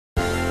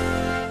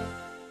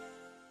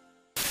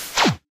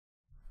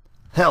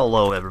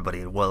Hello everybody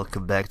and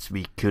welcome back to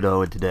me,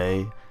 KUNOLEO, and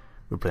today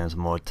we're playing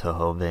some more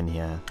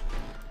Toho.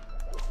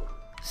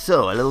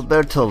 So, a little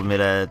bird told me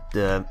that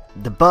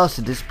the boss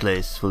in this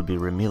place will be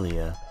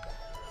Remilia.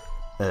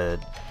 You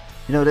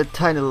know, that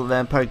tiny little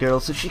vampire girl,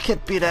 so she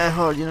can't be that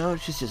hard, you know,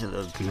 she's just a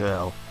little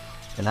girl.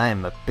 And I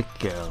am a big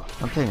girl.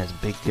 I'm playing as a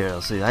big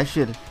girl, so I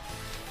should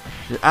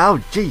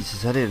oh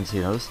Jesus, I didn't see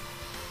those.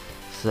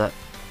 So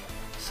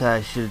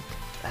I should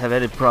have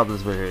any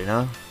problems with her, you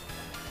know?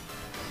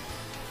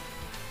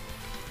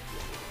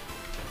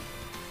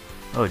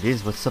 Oh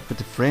jeez, what's up with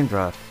the frame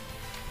drop?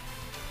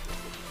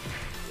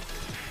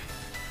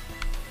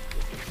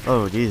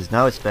 Oh jeez,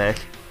 now it's back.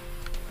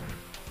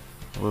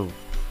 Whoa.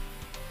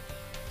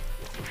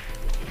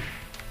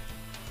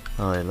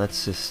 Alright,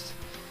 let's just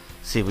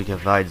see if we can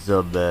find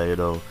some, you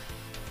know.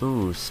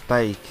 Ooh,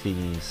 spike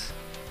thingies.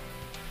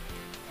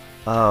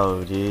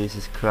 Oh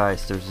Jesus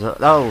Christ, there's a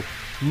oh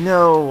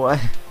no!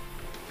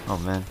 Oh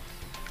man.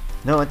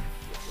 No, what?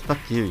 Fuck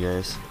you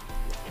guys.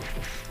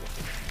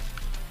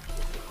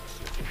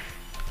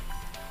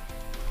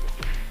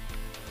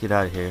 Get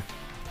out of here.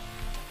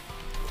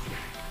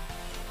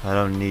 I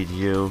don't need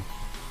you.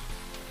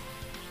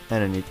 I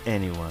don't need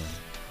anyone.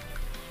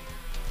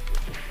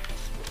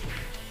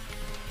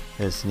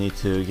 I just need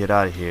to get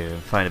out of here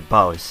and find a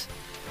boss.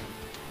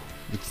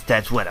 Because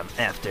that's what I'm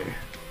after.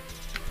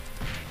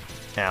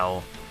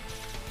 Ow.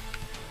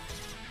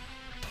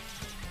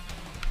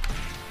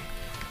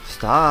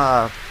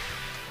 Stop.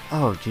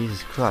 Oh,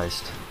 Jesus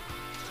Christ.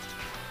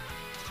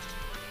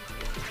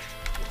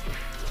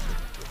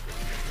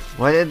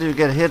 Why did you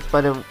get hit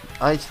by the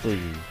ice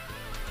thingy?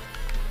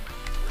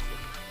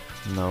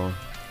 No.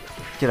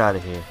 Get out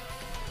of here.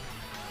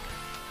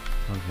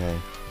 Okay.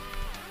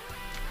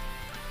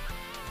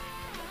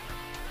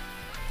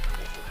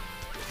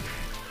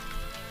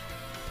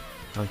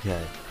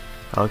 Okay.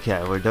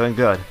 Okay, we're doing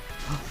good.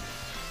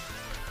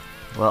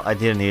 Well, I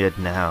didn't need it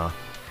now.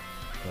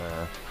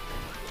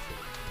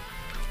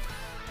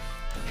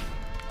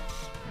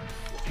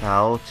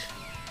 Ouch.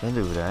 Don't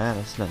do that.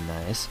 That's not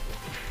nice.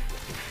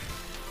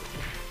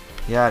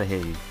 Get out of here,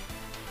 you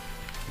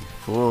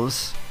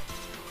fools.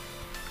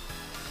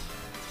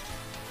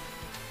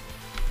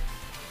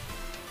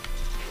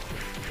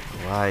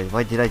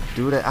 Why did I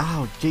do that?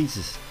 Ow,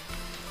 Jesus.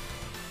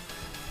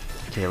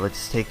 Okay,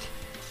 let's take...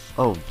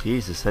 Oh,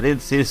 Jesus, I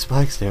didn't see the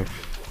spikes there.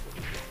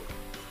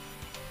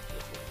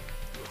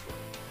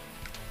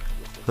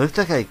 Looks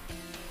like I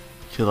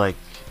should, like,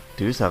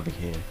 do something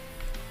here.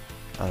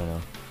 I don't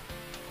know.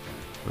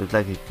 Looks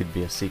like it could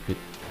be a secret.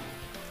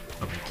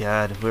 Oh my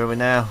god, where are we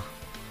now?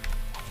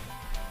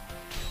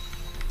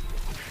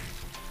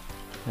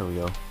 There we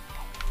go.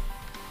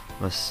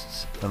 I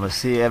must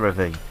see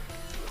everything.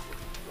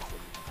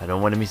 I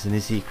don't want to miss any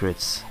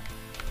secrets.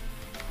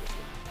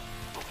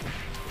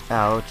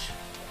 Ouch.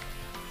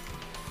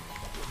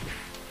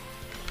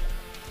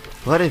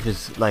 What if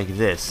it's like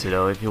this, you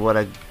know, if you want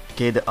to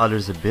gain the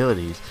others'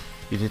 abilities,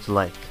 you need to,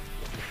 like,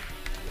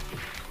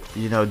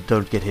 you know,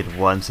 don't get hit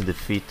once and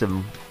defeat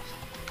them,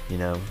 you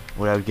know,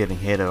 without getting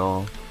hit at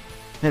all.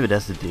 Maybe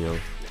that's the deal.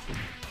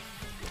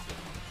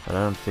 But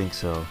I don't think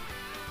so.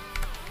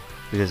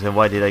 Because then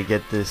why did I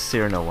get this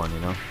Cyrano one, you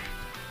know?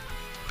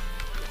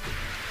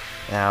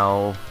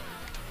 Ow.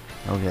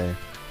 Okay.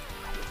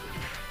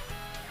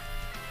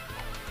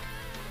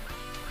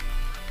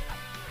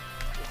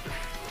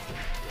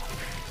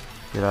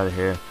 Get out of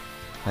here.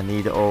 I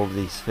need all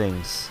these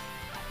things.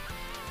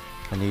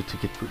 I need to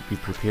be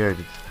prepared.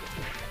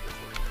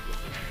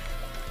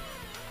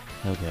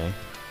 Okay.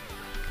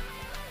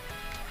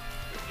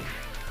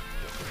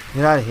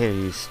 Get out of here,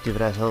 you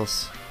stupid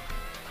assholes.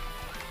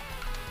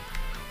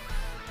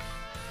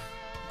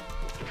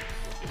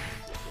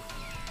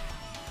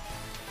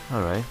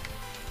 Alright.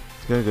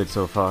 It's going good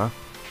so far.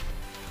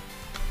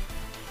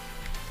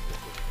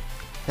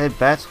 Hey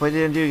bats, why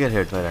didn't you get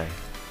hurt by that?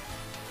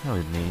 That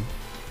was mean.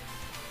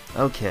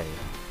 Okay.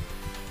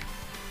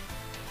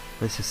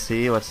 Let's just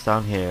see what's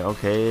down here.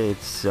 Okay,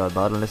 it's a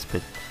bottomless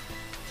pit.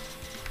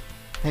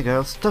 Hey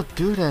girls, don't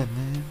do that,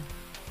 man.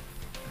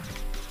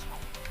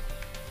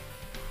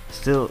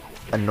 Still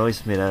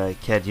annoys me that I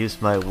can't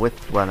use my whip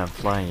when I'm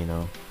flying, you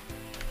know.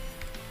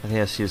 I think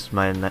I just used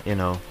my, you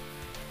know,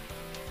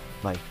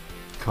 my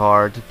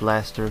card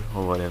blaster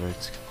or whatever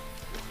it's.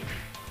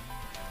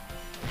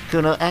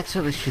 No,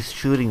 actually she's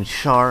shooting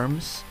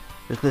charms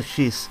because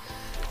she's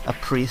a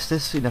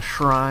priestess in a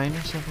shrine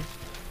or something.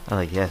 I'm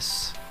like,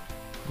 yes,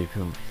 you're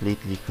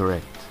completely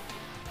correct.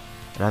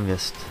 And I'm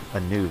just a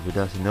noob who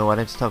doesn't know what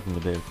I'm talking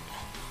about.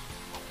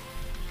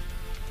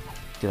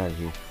 Get out of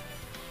here.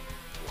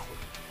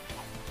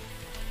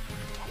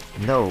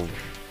 No,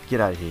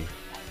 get out of here.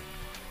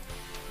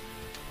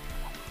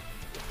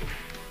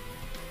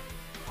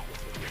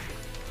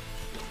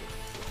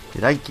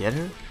 Did I get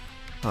her?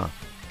 Huh.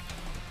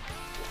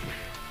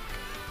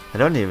 I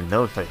don't even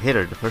know if I hit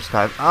her the first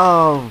time.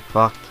 Oh,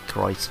 fuck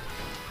Christ.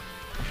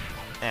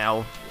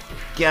 Ow.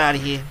 Get out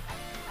of here.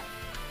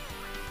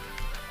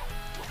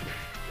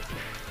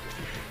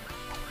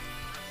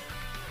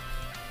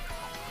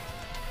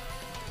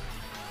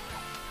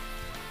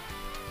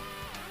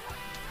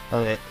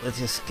 Okay, let's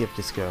just skip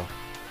this girl.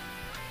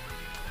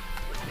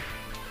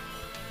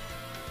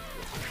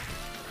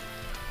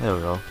 There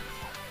we go.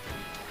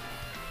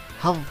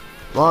 How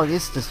long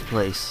is this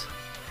place?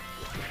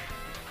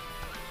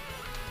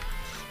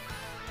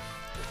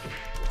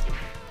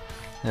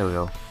 There we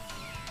go.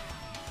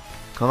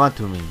 Come on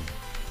to me.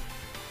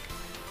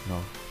 No.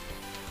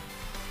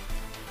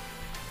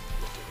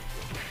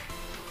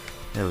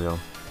 There we go.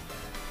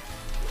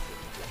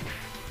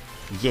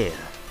 Yeah.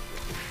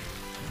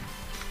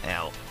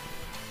 Ow.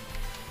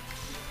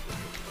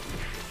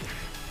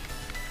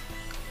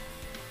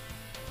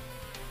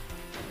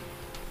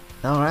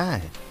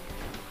 Alright.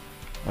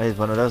 Oh, he's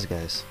one of those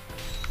guys.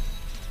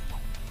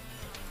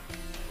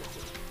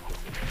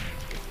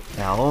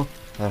 Ow.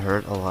 That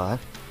hurt a lot.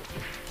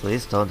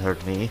 Please don't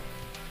hurt me.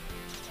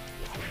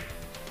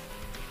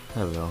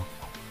 There we go.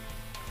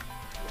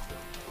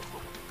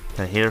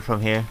 Can I hit her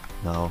from here?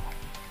 No.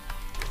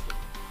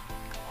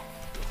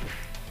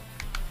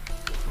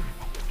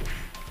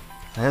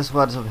 I just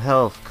want some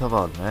health. Come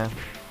on, man.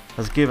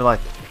 Let's give it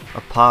like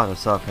a pot or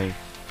something,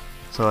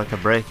 so I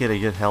can break it and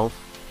get health.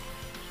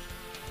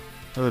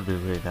 It would be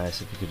really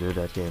nice if you could do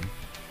that game.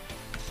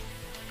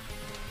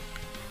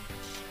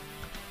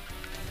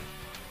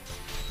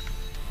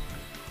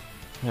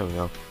 There we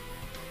go.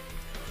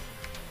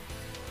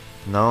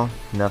 No,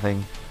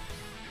 nothing.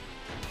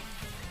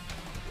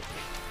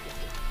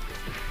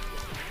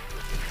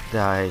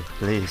 Die,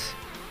 please.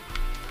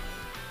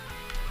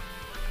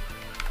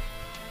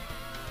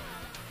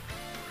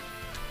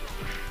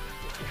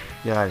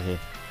 Get out of here.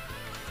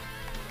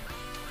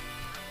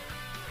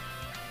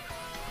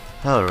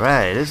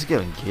 Alright, this is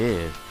going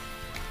good,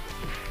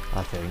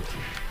 I think.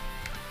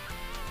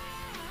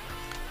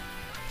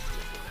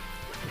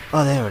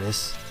 Oh, there it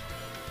is.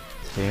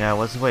 The thing I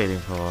was waiting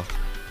for.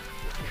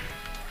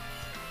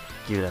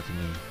 Give it up to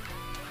me.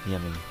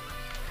 Yummy.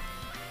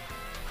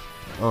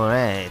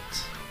 Alright.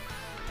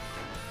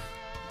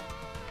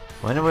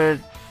 Wonder where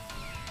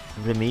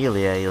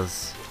Remelia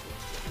is.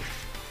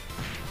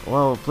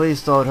 Well,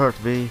 please don't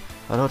hurt me.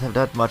 I don't have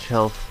that much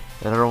health.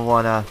 And I don't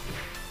wanna...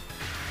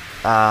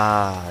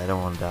 I don't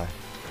wanna die.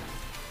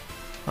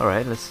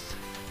 Alright, let's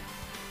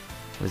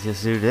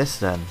just do this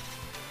then.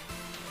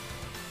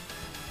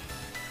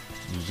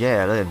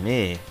 Yeah, look at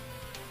me.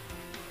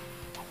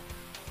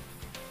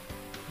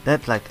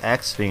 That like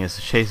axe thing is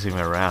chasing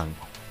me around.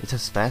 It's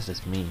as fast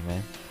as me,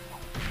 man.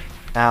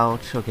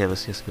 Ouch. Okay,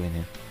 let's just go in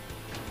here.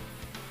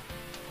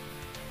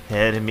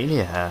 Hey,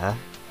 Remelia.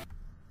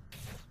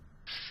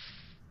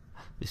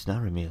 It's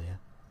not Remelia.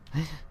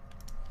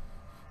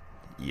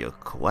 You're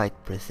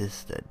quite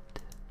persistent.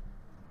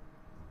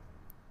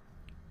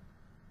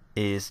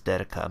 Is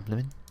that a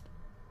compliment?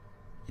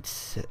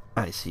 It's...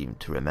 I seem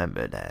to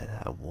remember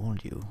that I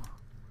warned you.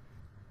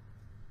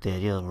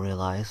 Did you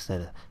realize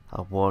that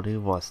a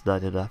warning was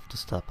not enough to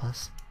stop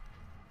us?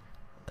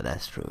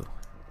 That's true.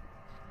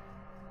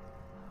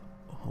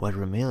 What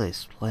Remelia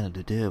is planning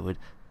to do with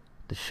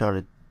the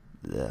Scarlet...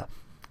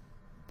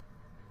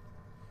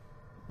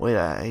 Wait,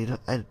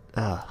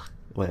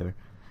 whatever.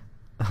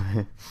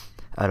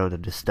 I don't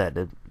understand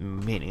the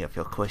meaning of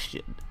your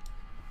question.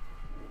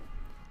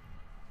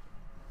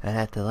 And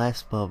at the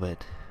last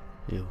moment,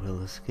 you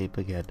will escape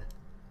again.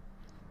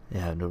 I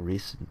have no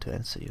reason to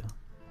answer you.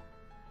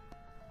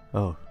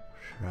 Oh,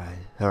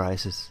 her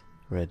eyes is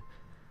red.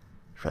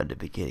 From the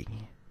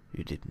beginning,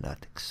 you did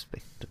not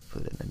expect to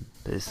put an end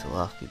to this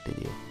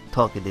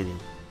talking, did you?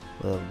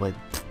 Well, wait,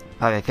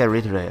 I can't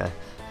read today. I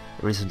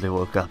recently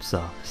woke up,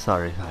 so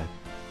sorry if I'm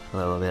a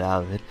little bit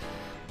out of it.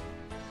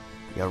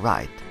 You're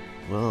right.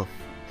 We'll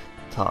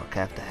talk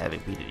after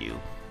having beaten you.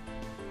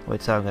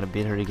 Wait, so I'm gonna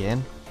beat her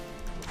again?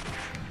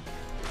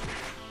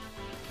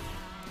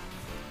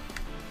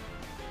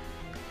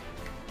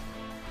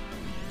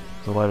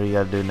 So what do you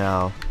gotta do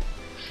now?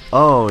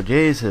 Oh,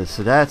 Jesus,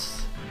 so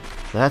that's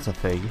a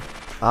thing.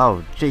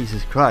 Oh,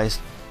 Jesus Christ.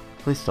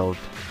 Please don't.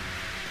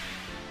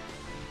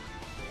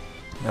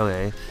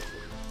 Okay.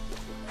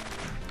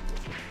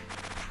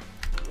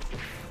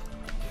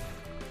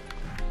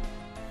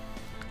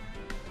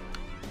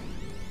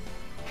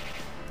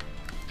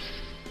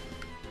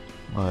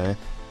 Okay.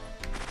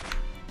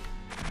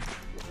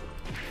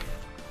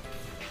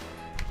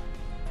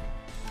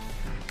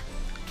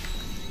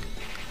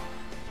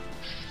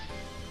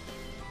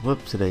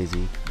 Whoops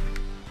daisy.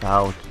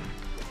 Out.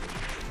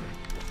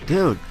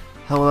 Dude,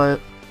 how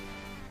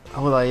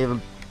will I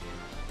even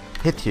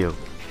hit you?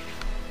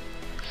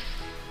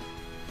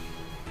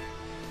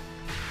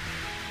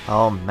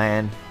 Oh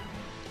man.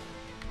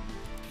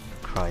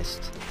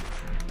 Christ.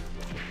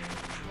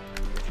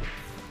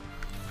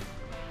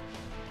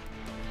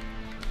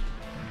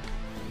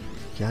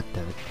 God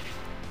damn it.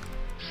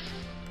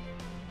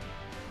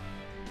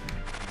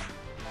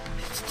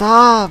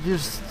 Stop!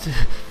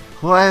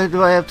 Why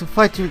do I have to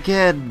fight you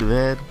again,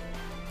 man?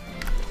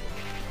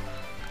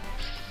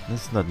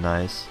 That's not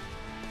nice.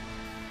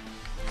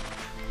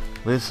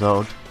 Please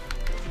don't.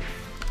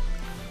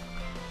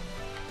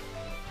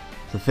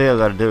 The thing I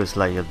gotta do is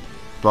like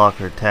block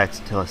her attacks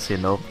until I see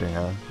an opening,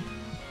 huh?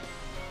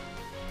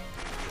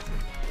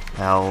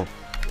 Ow.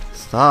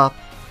 Stop.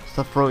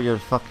 Stop throwing your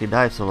fucking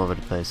knives all over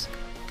the place.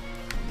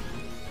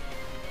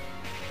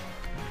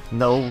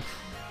 No.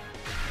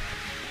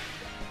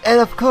 And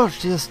of course,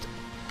 she just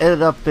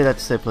ended up in at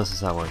the same place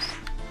as I was.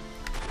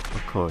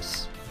 Of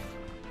course.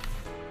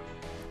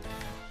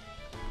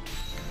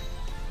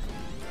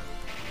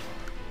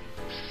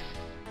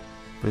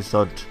 Please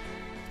don't.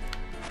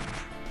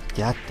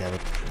 God damn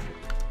it.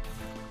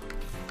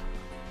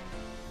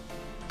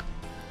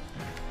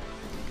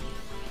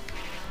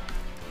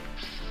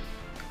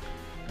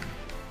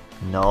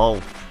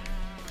 No.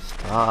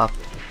 Stop.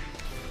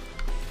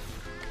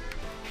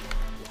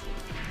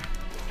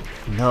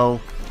 No.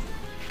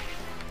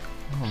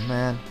 Oh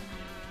man.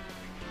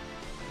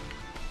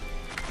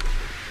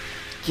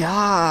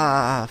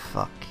 Yeah,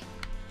 fuck.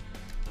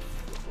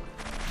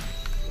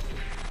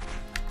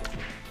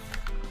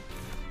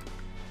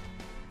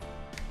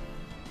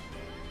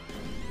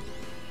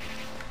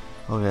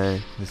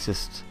 Okay, let's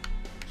just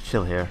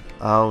chill here.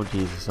 Oh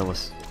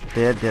Jesus,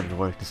 that didn't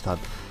work this time.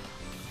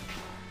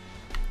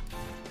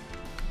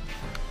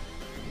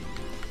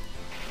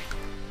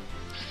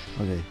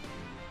 Okay.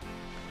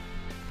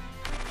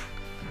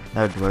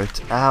 Now it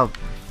worked. Ow!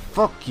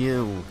 Fuck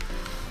you!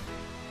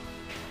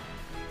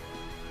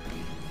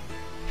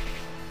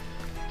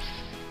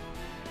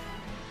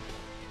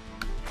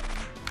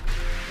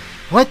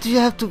 Why do you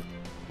have to...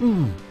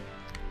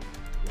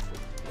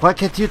 Why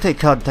can't you take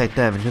contact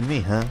damage on me,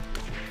 huh?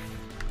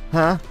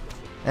 Huh?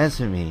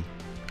 Answer me.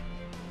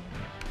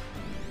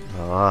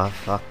 Oh,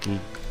 fucking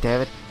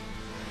damn it.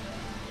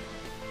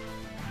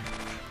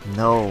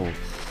 No.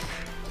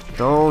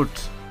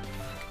 Don't.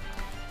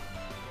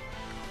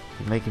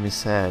 You're making me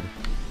sad.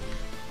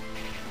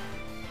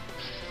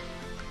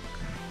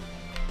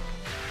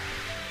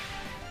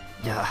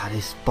 Yeah,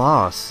 this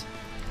boss.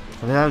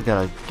 I mean, I've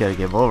gotta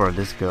get over on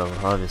this girl,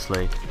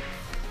 obviously.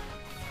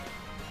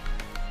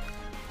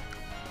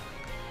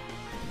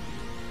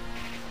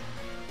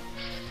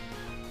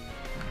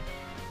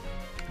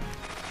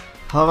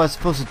 How am I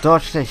supposed to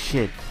dodge that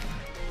shit?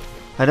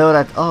 I know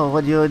that, oh,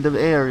 when you're in the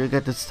air, you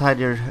get this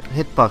tinier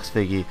hitbox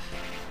thingy.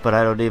 But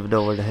I don't even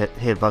know where the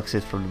hitbox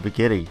is from the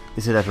beginning.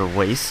 Is it at her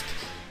waist?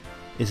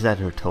 Is it at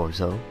her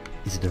torso?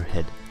 Is it her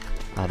head?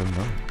 I don't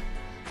know.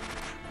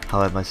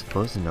 How am I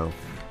supposed to know?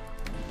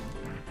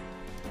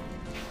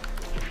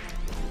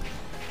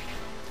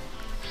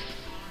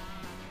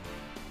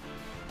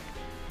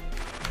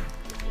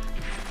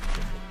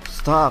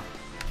 Stop!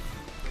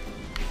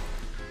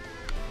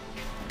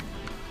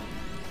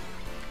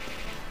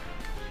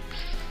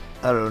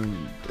 I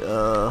don't,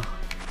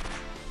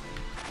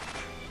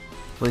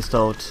 please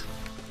don't.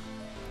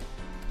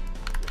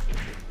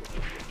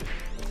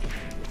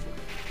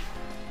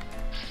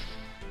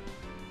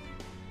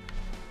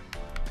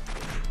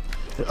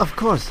 Of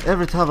course,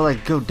 every time I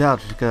like go down,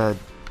 she's gonna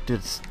do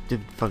this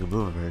stupid fucking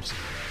move of hers.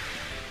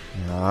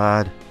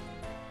 God.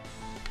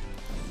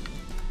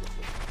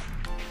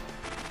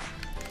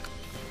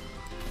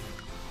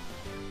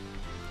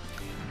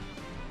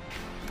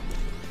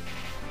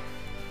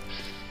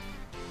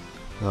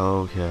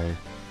 Okay.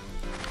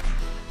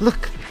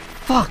 Look!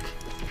 Fuck!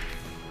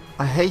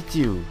 I hate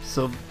you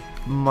so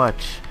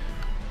much.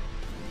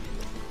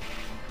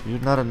 You're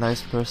not a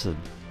nice person.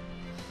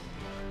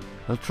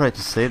 I'll try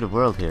to save the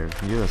world here.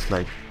 You just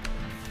like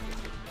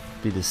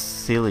be the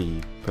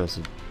silly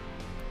person.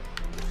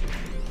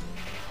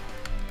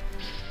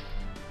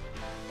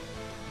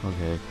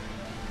 Okay.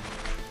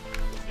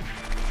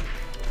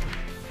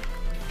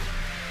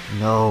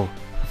 No.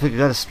 I think I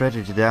gotta stretch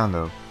you down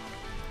though.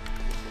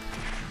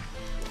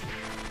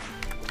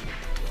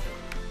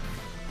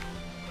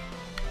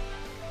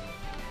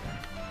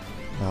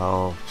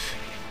 No.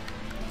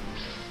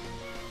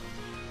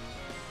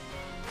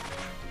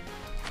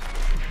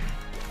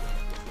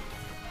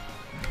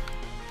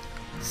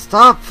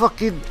 Stop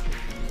fucking...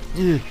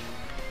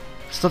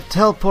 Stop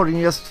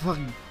teleporting, just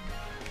fucking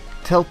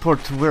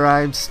teleport to where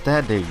I'm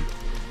standing.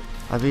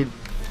 I mean,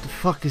 the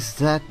fuck is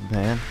that,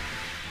 man?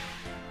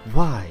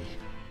 Why?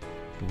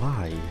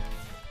 Why?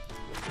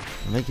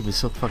 You're making me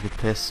so fucking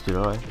pissed, you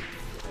know?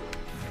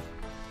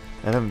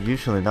 And I'm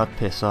usually not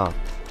pissed off.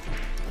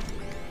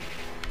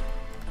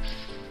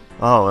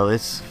 Oh, well,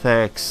 it's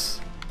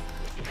facts.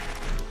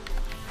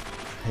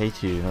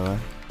 Hate you, huh?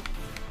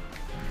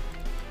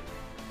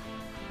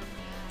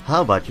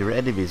 How about your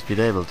enemies being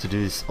able to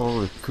do this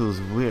all the cool,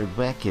 weird,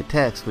 wacky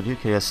attacks, but you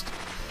can just...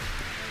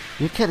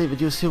 You can't even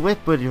use your whip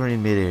when you're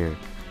in midair.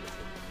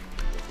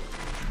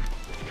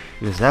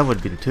 Because that would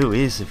have been too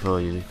easy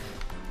for you.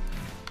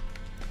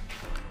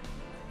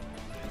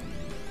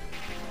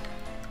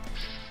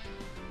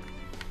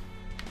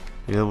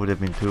 It would have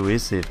been too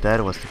easy if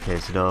that was the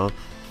case, you know.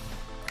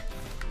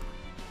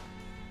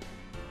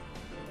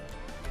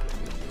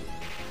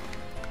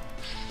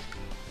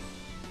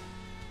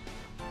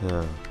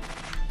 Yeah.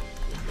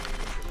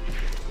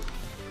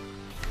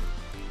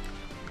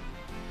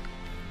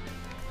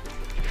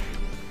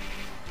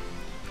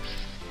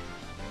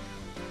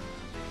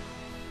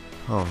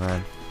 Oh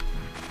man.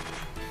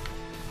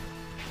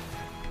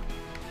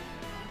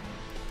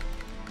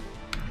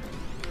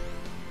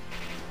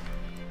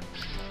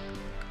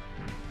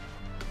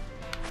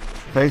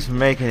 Thanks for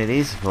making it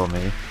easy for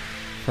me.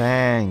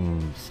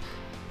 Thanks.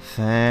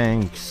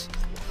 Thanks.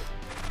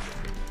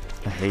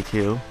 I hate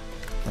you.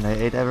 And I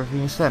hate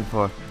everything you stand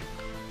for.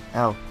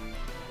 Ow.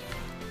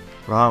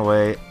 Wrong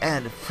way.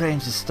 And the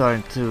frames is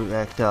starting to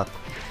act up.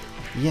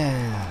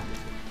 Yeah.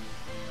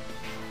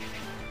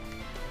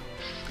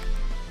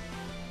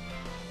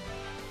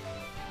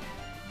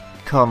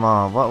 Come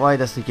on, why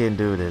does the game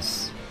do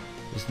this?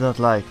 It's not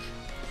like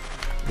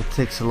it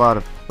takes a lot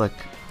of like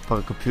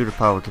probably computer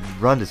power to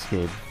run this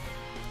game.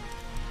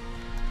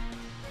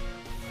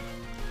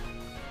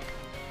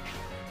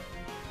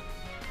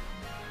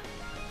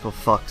 For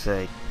fuck's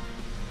sake.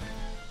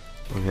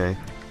 Okay.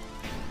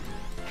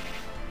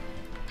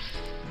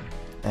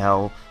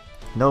 Ow.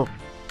 No.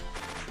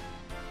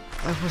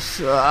 I was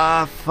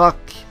fuck.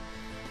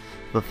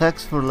 But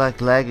thanks for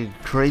like lagging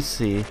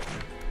crazy.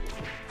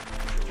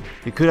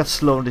 You could have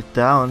slowed it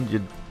down,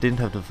 you didn't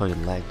have to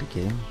fucking lag the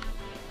game.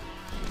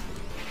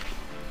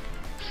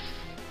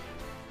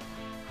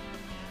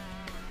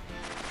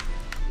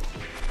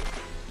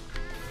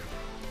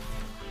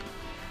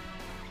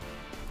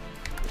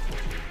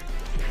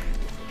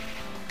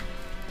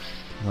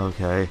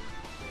 Okay.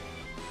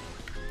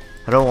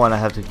 I don't want to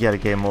have to get a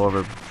game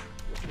over,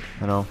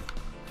 you know.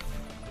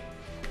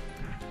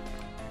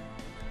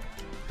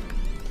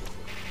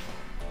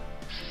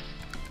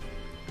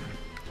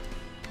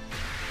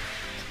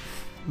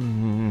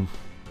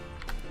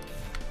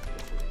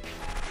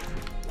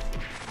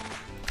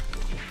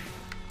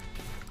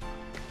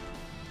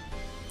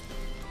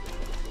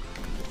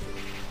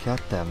 God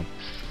damn it.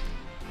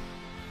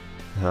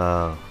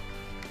 Oh.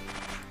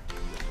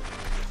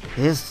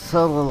 It's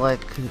so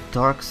like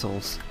Dark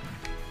Souls.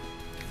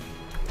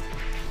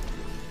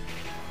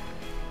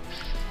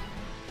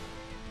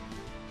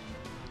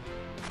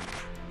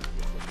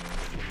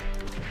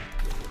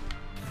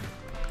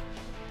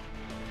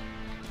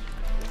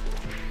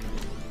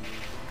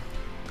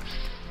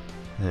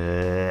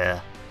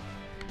 Yeah.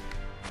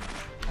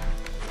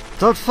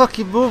 Don't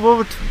fucking move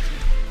over to...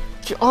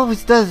 She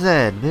always does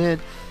that, man.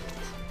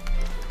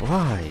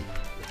 Why?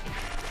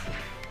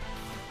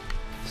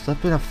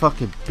 Stop being a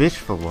fucking bitch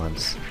for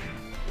once.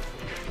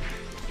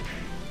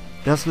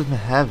 Just let me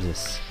have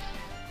this.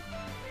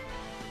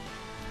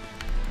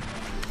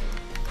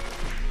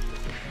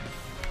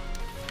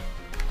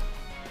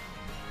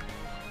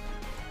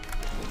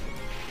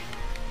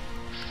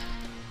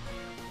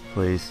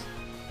 Please.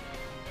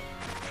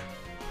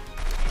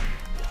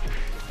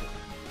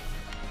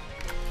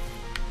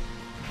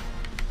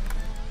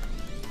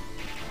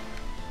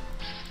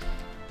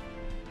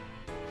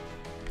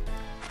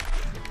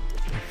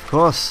 Of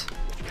course.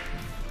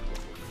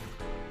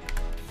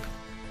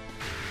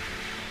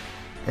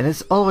 And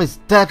it's always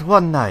that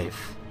one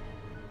knife.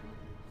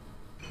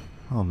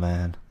 Oh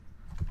man.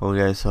 Well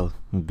guys, I'll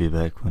be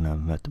back when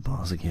I'm at the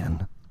boss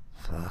again.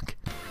 Fuck.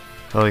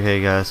 Okay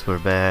guys, we're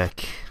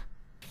back.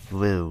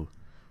 Woo.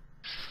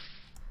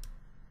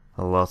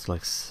 I lost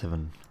like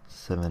seven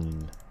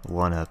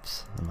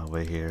 1-ups on my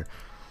way here.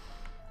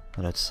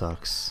 And that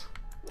sucks.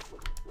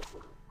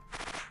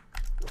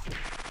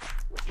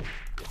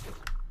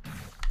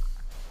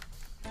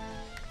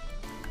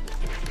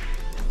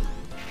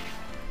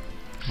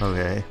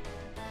 Okay.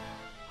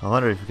 I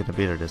wonder if we can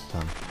beat her this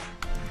time.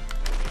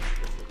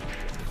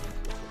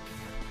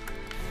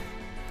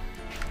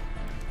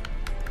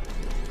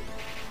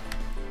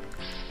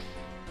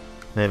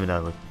 Maybe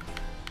not, but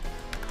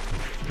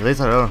at least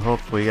I don't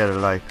hope we get it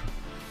like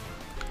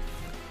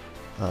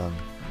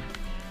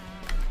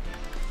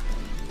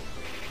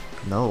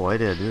no, why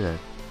did I do that?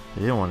 I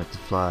didn't want it to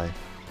fly.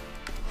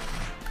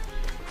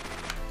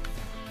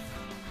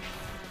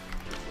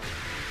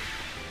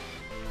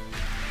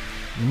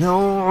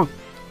 No!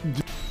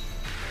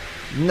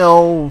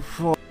 No!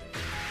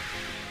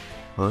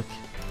 Look.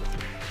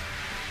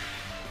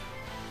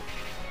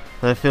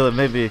 I feel like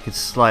maybe it could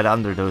slide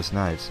under those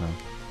knives, so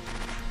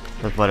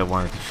that's what I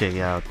wanted to check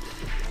out.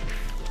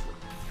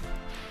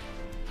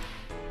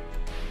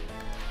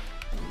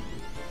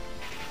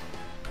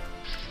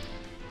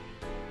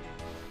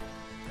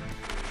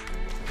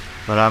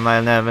 But I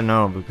might never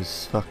know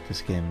because fuck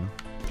this game.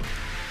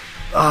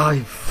 Oh,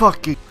 you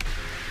fucking...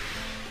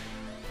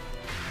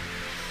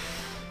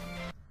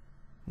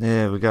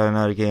 Yeah, we got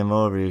another game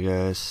over, you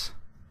guys.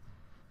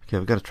 Okay,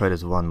 we gotta try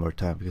this one more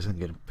time because I'm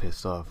getting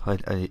pissed off.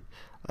 I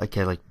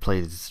can't like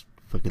play this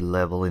fucking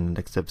level in the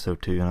next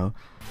episode too, you know.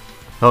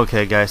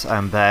 Okay, guys,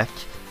 I'm back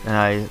and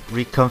I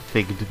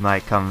reconfigured my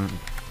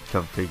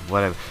config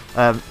whatever.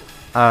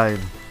 I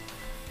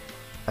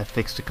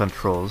fixed the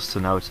controls, so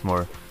now it's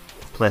more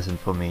pleasant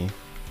for me.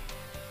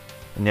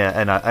 And yeah,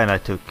 and I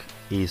took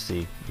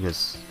easy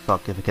because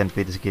fuck, if I can't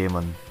beat this game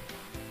on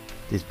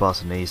this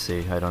boss on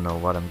easy, I don't know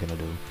what I'm gonna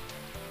do.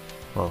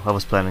 Well, I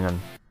was planning on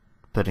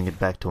putting it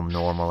back to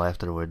normal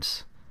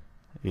afterwards,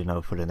 you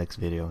know, for the next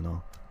video,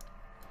 no.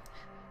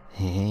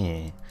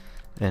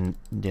 And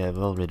yeah, I've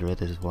already read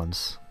this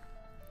once.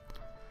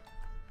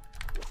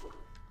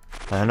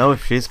 I don't know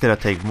if she's gonna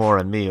take more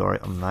on me or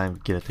I'm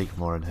gonna take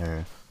more on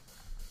her.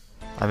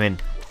 I mean,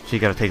 She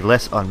gotta take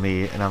less on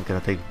me, and I'm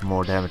gonna take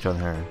more damage on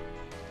her.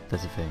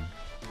 That's the thing.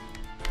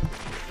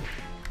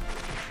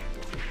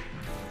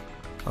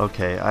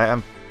 Okay, I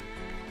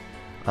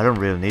don't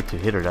really need to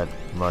hit her that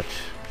much.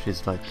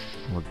 She's like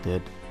all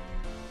dead.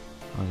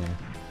 Okay.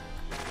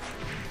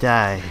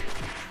 Die.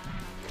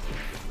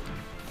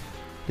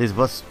 This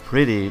was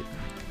pretty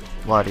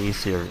lot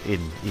easier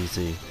in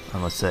easy, I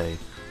must say.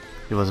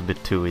 It was a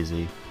bit too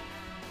easy.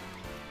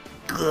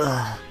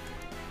 Ugh.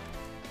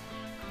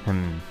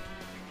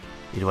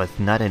 It was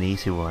not an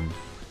easy one.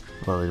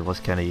 Well, it was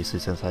kinda easy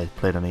since I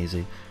played on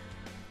easy.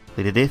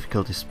 But the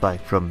difficulty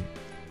spiked from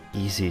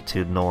easy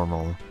to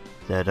normal.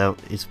 That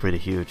is pretty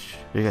huge.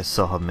 You guys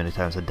saw how many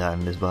times I died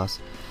in this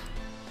boss.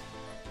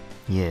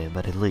 Yeah,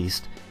 but at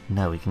least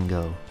now we can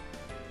go.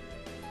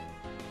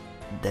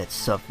 That's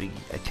something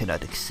I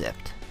cannot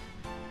accept.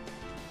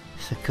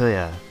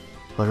 Sakuya,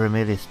 what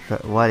is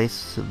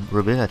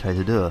Rubelia trying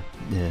to do?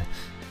 Yeah.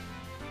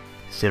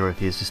 Still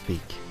refuse to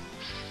speak.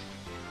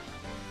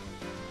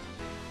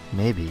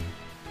 Maybe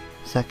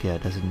Sakuya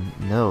doesn't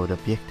know the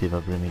objective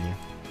of Rubelia.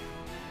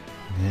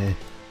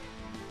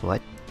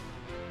 What?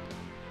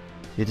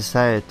 You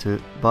decided to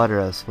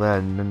bother us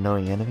without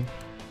knowing anything?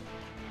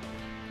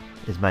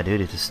 It's my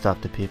duty to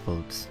stop the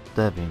people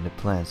disturbing the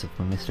plans of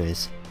my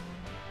mistress.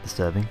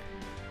 Disturbing?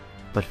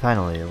 But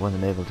finally I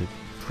wasn't able to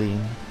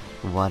clean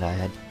what I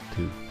had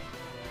to.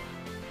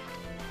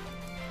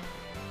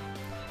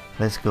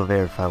 Let's go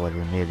verify what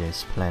Rubelia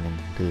is planning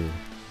to do.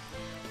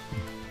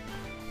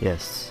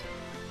 Yes.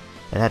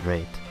 At that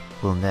rate,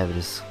 we'll never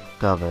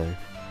discover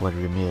what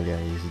Rubelia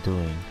is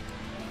doing.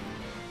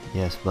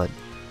 Yes, but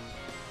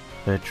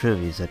the truth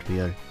is that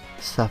we are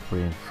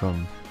suffering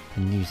from a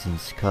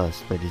nuisance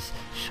caused by this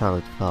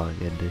Scarlet fog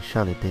and the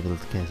Scarlet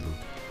Devil's Castle.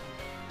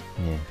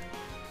 Yeah.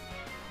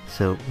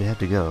 So we have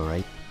to go,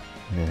 right?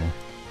 Yeah.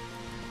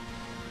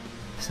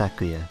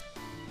 Sakuya,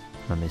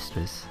 my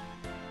mistress.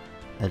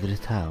 At the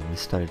time we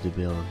started to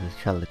build the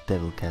Scarlet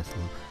Devil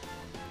Castle,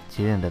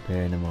 she didn't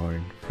appear anymore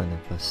in front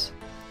of us.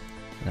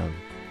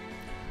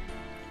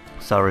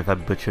 Sorry if I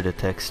butchered the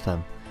text.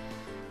 I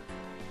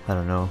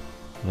don't know.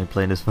 I've been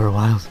playing this for a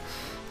while.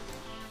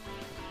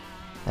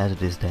 After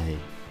this day,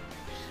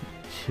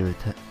 she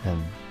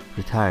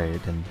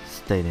retired and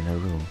stayed in her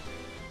room.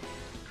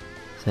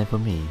 Same for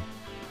me.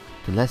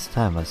 The last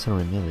time I saw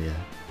Rubelia,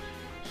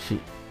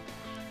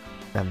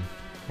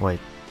 wait.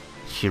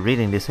 She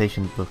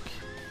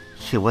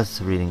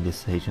was reading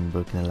this ancient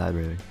book in the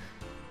library.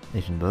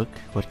 Ancient book?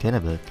 What kind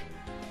of book?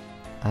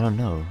 I don't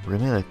know.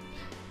 Rubelia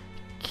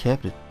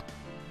kept it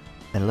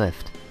and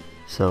left,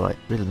 so I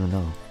really don't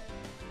know.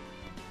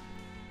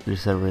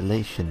 There's a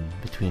relation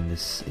between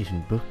this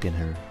ancient book and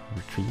her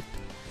retreat.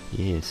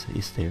 Yes,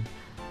 is there?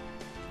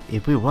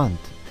 If we want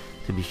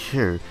to be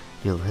sure,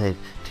 you'll have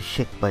to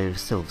check by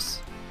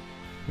yourselves.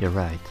 You're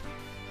right.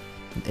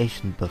 An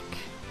ancient book,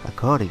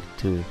 according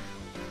to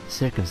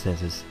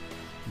circumstances,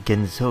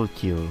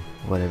 DENSETSU,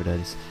 whatever that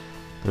is,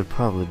 will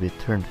probably be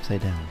turned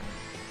upside down.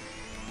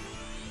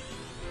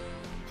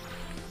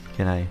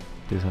 Can I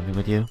do something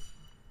with you?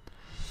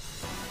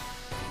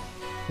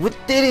 We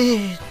did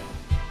it!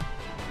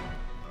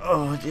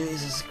 Oh,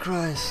 Jesus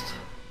Christ.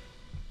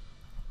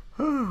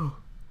 Oh,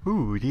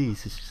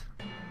 Jesus.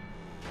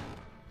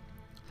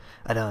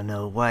 I don't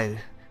know why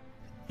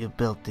you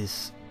built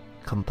this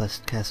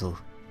complex castle.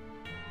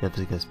 That's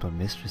because my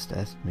mistress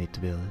asked me to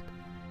build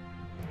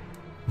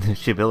it.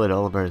 She built it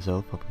all by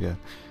herself. Oh my god.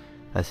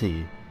 I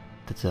see.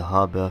 That's a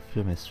hobby of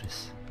your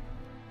mistress.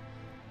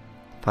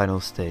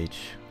 Final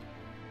stage.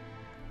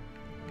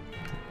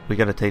 We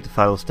gotta take the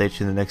final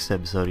stage in the next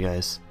episode,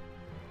 guys.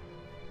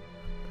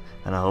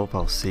 And I hope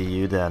I'll see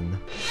you then.